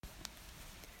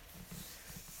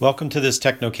Welcome to this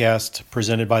TechnoCast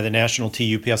presented by the National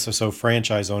TUPSSO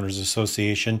Franchise Owners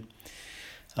Association.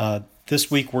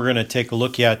 This week we're going to take a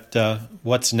look at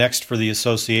what's next for the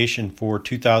association for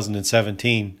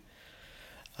 2017.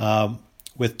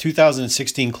 With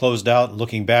 2016 closed out,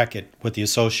 looking back at what the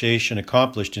association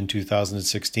accomplished in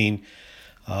 2016,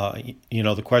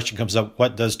 the question comes up,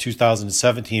 what does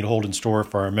 2017 hold in store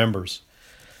for our members?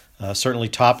 Certainly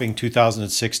topping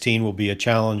 2016 will be a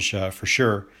challenge for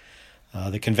sure.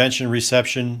 The convention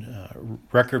reception,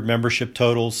 record membership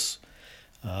totals,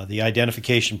 the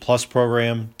Identification Plus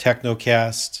program,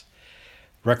 TechnoCast,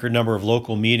 record number of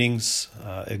local meetings,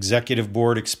 executive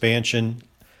board expansion,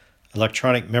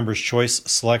 electronic members' choice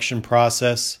selection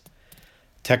process,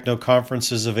 techno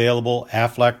conferences available,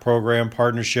 AFLAC program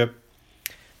partnership,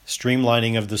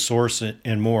 streamlining of the source,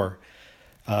 and more.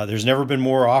 There's never been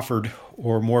more offered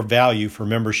or more value for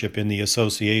membership in the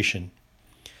association.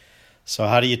 So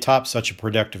how do you top such a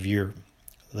productive year?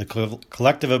 The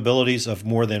collective abilities of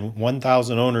more than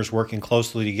 1,000 owners working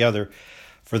closely together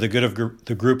for the good of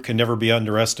the group can never be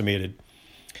underestimated.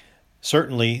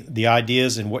 Certainly, the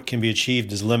ideas and what can be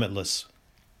achieved is limitless.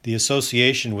 The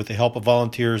association, with the help of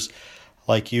volunteers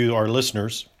like you, our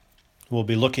listeners, will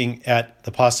be looking at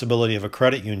the possibility of a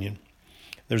credit union.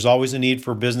 There's always a need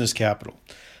for business capital.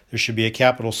 There should be a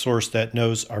capital source that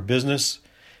knows our business,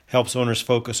 helps owners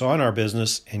focus on our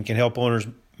business, and can help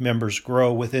members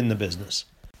grow within the business.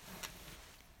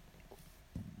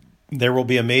 There will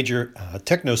be a major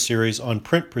techno series on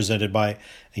print presented by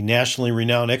a nationally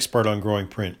renowned expert on growing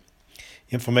print.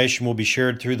 Information will be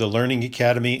shared through the Learning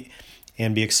Academy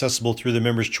and be accessible through the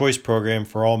Members' Choice program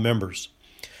for all members.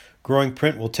 Growing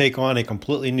print will take on a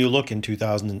completely new look in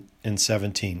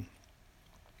 2017.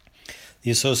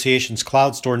 The association's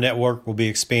cloud store network will be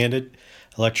expanded.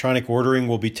 Electronic ordering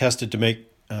will be tested to make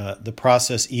the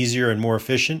process easier and more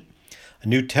efficient. A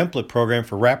new template program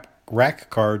for rack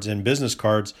cards and business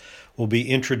cards will be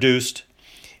introduced.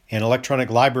 An electronic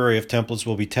library of templates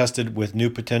will be tested with new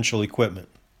potential equipment.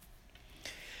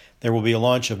 There will be a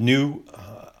launch of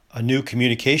a new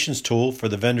communications tool for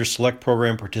the Vendor Select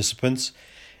Program participants.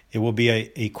 It will be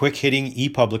a quick-hitting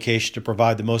e-publication to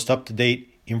provide the most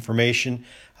up-to-date information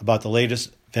about the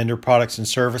latest vendor products and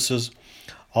services,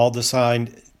 all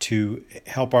designed to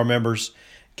help our members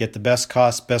get the best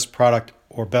cost, best product,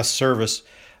 or best service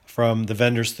from the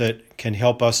vendors that can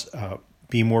help us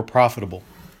be more profitable.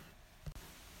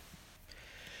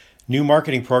 New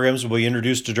marketing programs will be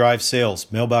introduced to drive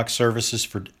sales. Mailbox services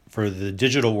for the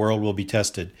digital world will be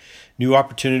tested. New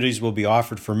opportunities will be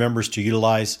offered for members to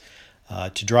utilize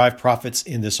to drive profits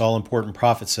in this all-important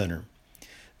profit center.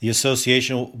 The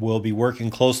association will be working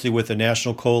closely with the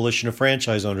National Coalition of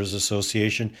Franchise Owners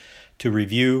Association to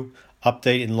review,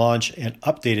 update, and launch an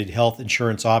updated health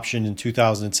insurance option in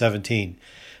 2017.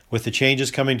 With the changes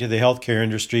coming to the healthcare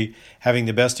industry, having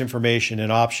the best information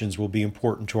and options will be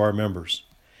important to our members.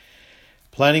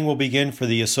 Planning will begin for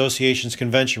the association's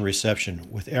convention reception,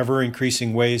 with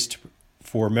ever-increasing ways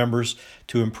for members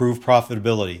to improve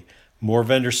profitability. More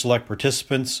vendor select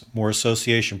participants, more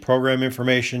association program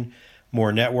information,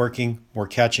 more networking, more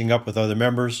catching up with other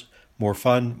members, more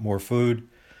fun, more food,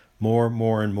 more,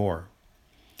 and more.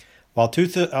 While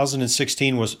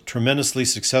 2016 was tremendously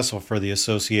successful for the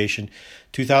association,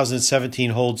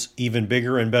 2017 holds even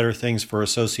bigger and better things for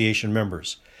association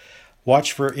members.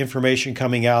 Watch for information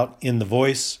coming out in The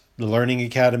Voice, the Learning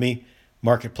Academy,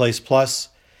 Marketplace Plus,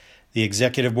 the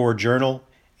Executive Board Journal,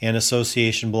 and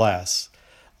Association Blasts.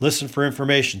 Listen for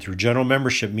information through general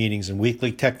membership meetings and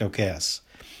weekly TechnoCasts.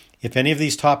 If any of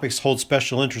these topics hold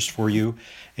special interest for you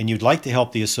and you'd like to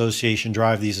help the association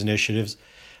drive these initiatives,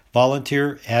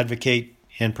 volunteer, advocate,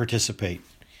 and participate.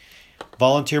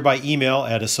 Volunteer by email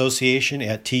at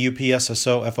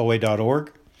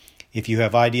association@tupssofoa.org. If you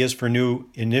have ideas for new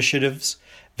initiatives,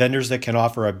 vendors that can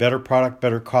offer a better product,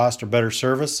 better cost, or better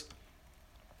service,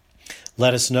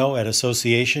 let us know at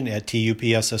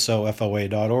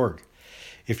association@tupssofoa.org.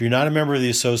 If you're not a member of the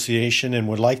association and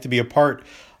would like to be a part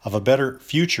of a better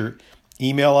future,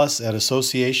 email us at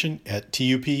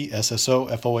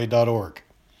association@tupssofoa.org.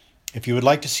 If you would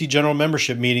like to see general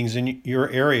membership meetings in your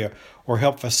area or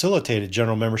help facilitate a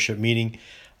general membership meeting,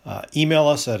 email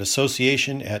us at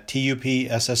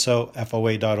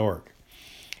association@tupssofoa.org.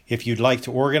 If you'd like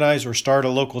to organize or start a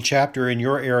local chapter in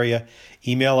your area,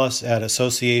 email us at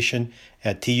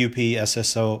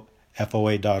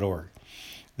association@tupssofoa.org.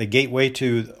 The gateway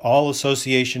to all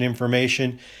association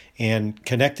information and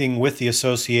connecting with the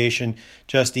association,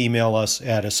 just email us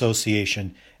at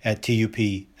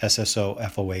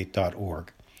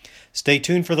association@tupssofoa.org. Stay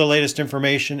tuned for the latest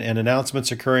information and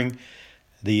announcements occurring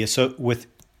with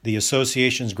the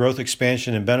association's growth,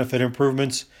 expansion, and benefit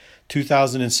improvements,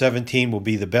 2017 will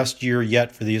be the best year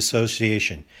yet for the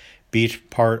association. Be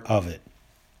part of it.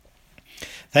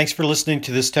 Thanks for listening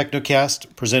to this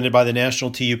TechnoCast presented by the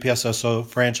National TUPSSO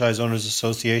Franchise Owners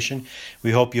Association.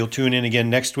 We hope you'll tune in again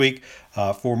next week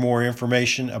for more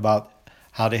information about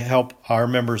how to help our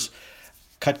members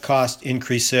cut costs,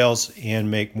 increase sales, and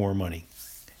make more money.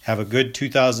 Have a good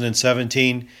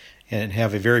 2017 and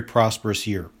have a very prosperous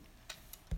year.